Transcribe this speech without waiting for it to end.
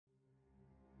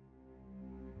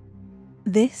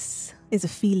This is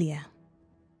Ophelia,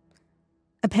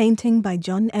 a painting by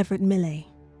John Everett Millais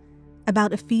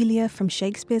about Ophelia from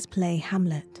Shakespeare's play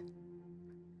Hamlet.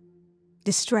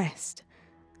 Distressed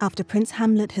after Prince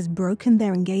Hamlet has broken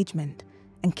their engagement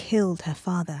and killed her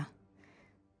father,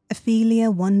 Ophelia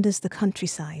wanders the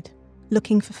countryside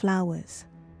looking for flowers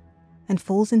and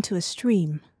falls into a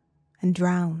stream and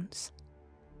drowns.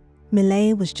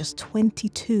 Millais was just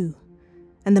 22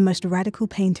 and the most radical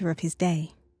painter of his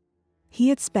day. He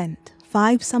had spent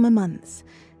 5 summer months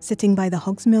sitting by the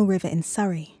Hogsmill River in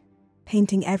Surrey,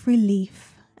 painting every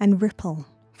leaf and ripple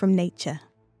from nature.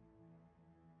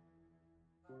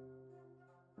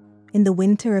 In the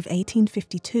winter of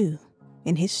 1852,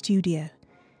 in his studio,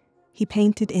 he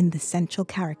painted in the central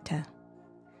character.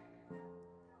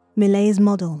 Millais'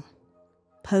 model,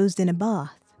 posed in a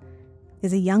bath,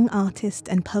 is a young artist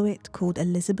and poet called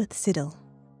Elizabeth Siddal.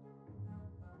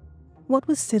 What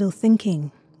was Siddal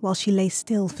thinking while she lay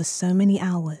still for so many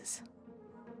hours?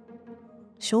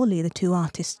 Surely the two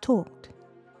artists talked.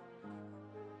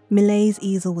 Millais'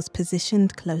 easel was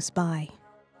positioned close by.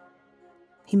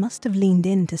 He must have leaned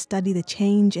in to study the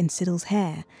change in Siddal's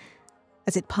hair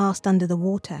as it passed under the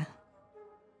water,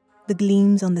 the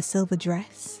gleams on the silver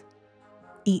dress,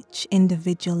 each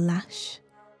individual lash.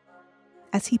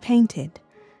 As he painted,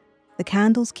 the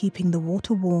candles keeping the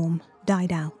water warm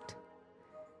died out.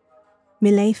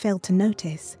 Millais failed to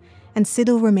notice, and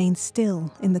Siddal remained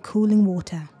still in the cooling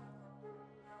water.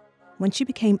 When she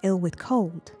became ill with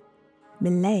cold,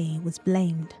 Millais was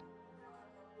blamed.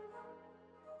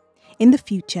 In the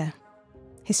future,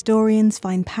 historians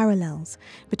find parallels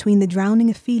between the drowning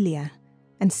Ophelia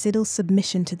and Siddal's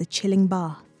submission to the chilling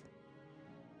bath.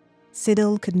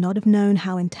 Siddal could not have known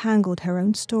how entangled her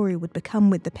own story would become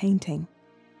with the painting.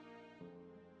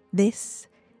 This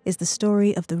is the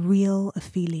story of the real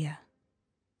Ophelia.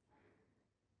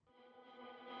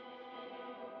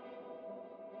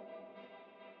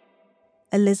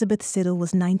 Elizabeth Siddal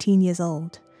was 19 years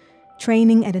old,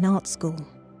 training at an art school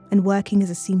and working as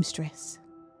a seamstress.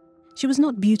 She was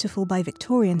not beautiful by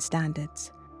Victorian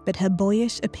standards, but her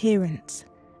boyish appearance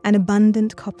and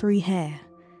abundant coppery hair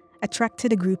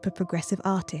attracted a group of progressive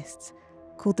artists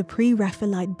called the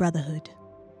Pre-Raphaelite Brotherhood.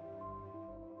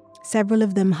 Several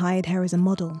of them hired her as a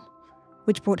model,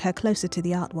 which brought her closer to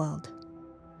the art world.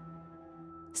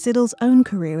 Siddal's own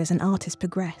career as an artist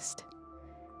progressed.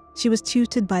 She was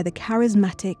tutored by the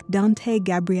charismatic Dante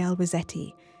Gabriel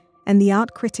Rossetti, and the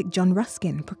art critic John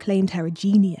Ruskin proclaimed her a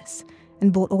genius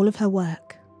and bought all of her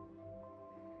work.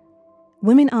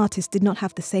 Women artists did not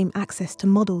have the same access to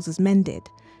models as men did,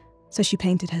 so she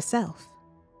painted herself.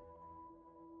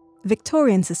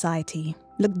 Victorian society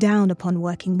looked down upon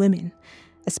working women,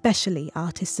 especially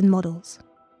artists and models.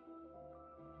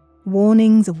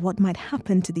 Warnings of what might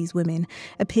happen to these women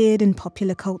appeared in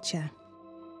popular culture.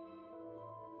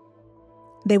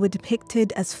 They were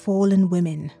depicted as fallen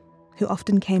women who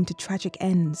often came to tragic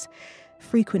ends,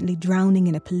 frequently drowning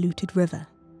in a polluted river.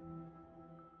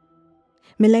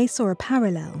 Millais saw a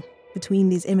parallel between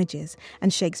these images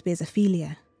and Shakespeare's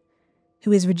Ophelia,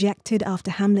 who is rejected after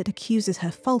Hamlet accuses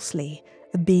her falsely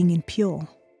of being impure.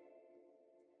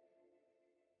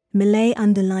 Millais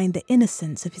underlined the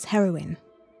innocence of his heroine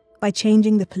by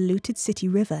changing the polluted city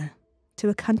river to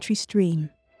a country stream.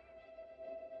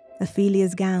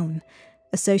 Ophelia's gown,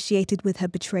 associated with her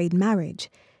betrayed marriage,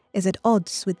 is at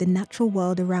odds with the natural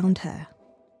world around her.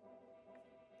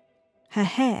 Her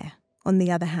hair, on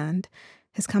the other hand,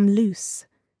 has come loose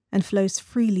and flows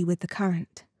freely with the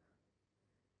current.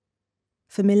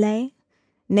 For Millais,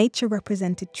 nature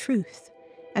represented truth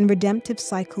and redemptive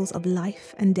cycles of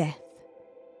life and death.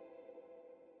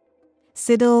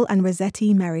 Siddal and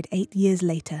Rossetti married 8 years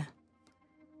later.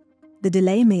 The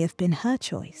delay may have been her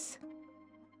choice.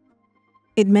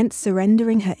 It meant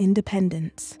surrendering her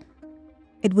independence.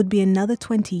 It would be another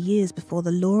 20 years before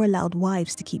the law allowed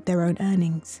wives to keep their own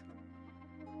earnings.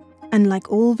 And like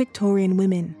all Victorian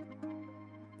women,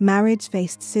 marriage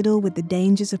faced Siddal with the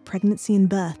dangers of pregnancy and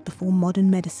birth before modern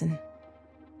medicine.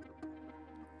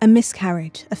 A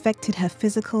miscarriage affected her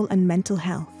physical and mental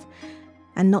health,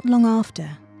 and not long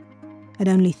after, at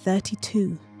only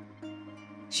 32,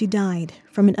 she died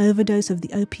from an overdose of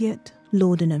the opiate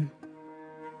laudanum.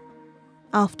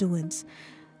 Afterwards,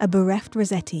 a bereft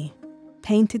Rossetti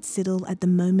painted Siddal at the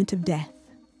moment of death.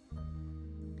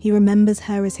 He remembers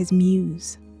her as his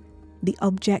muse, the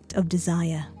object of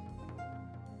desire.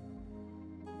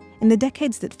 In the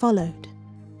decades that followed,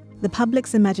 the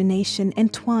public's imagination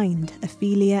entwined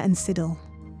Ophelia and Siddal.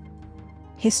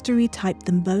 History typed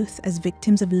them both as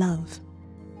victims of love,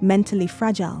 mentally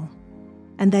fragile,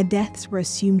 and their deaths were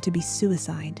assumed to be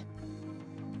suicide.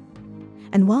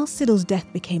 And while Siddal's death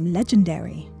became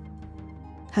legendary,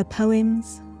 her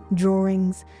poems,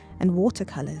 drawings, and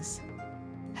watercolours,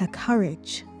 her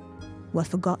courage, were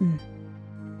forgotten.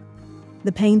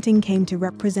 The painting came to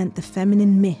represent the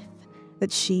feminine myth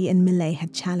that she and Millais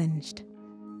had challenged.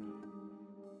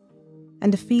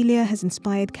 And Ophelia has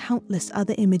inspired countless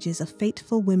other images of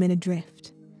fateful women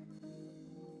adrift.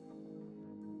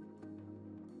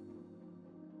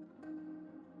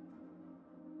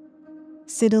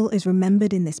 Siddal is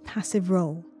remembered in this passive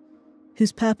role,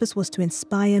 whose purpose was to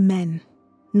inspire men,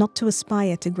 not to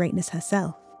aspire to greatness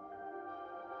herself.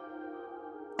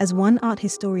 As one art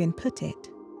historian put it,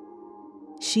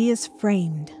 she is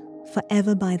framed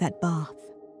forever by that bath,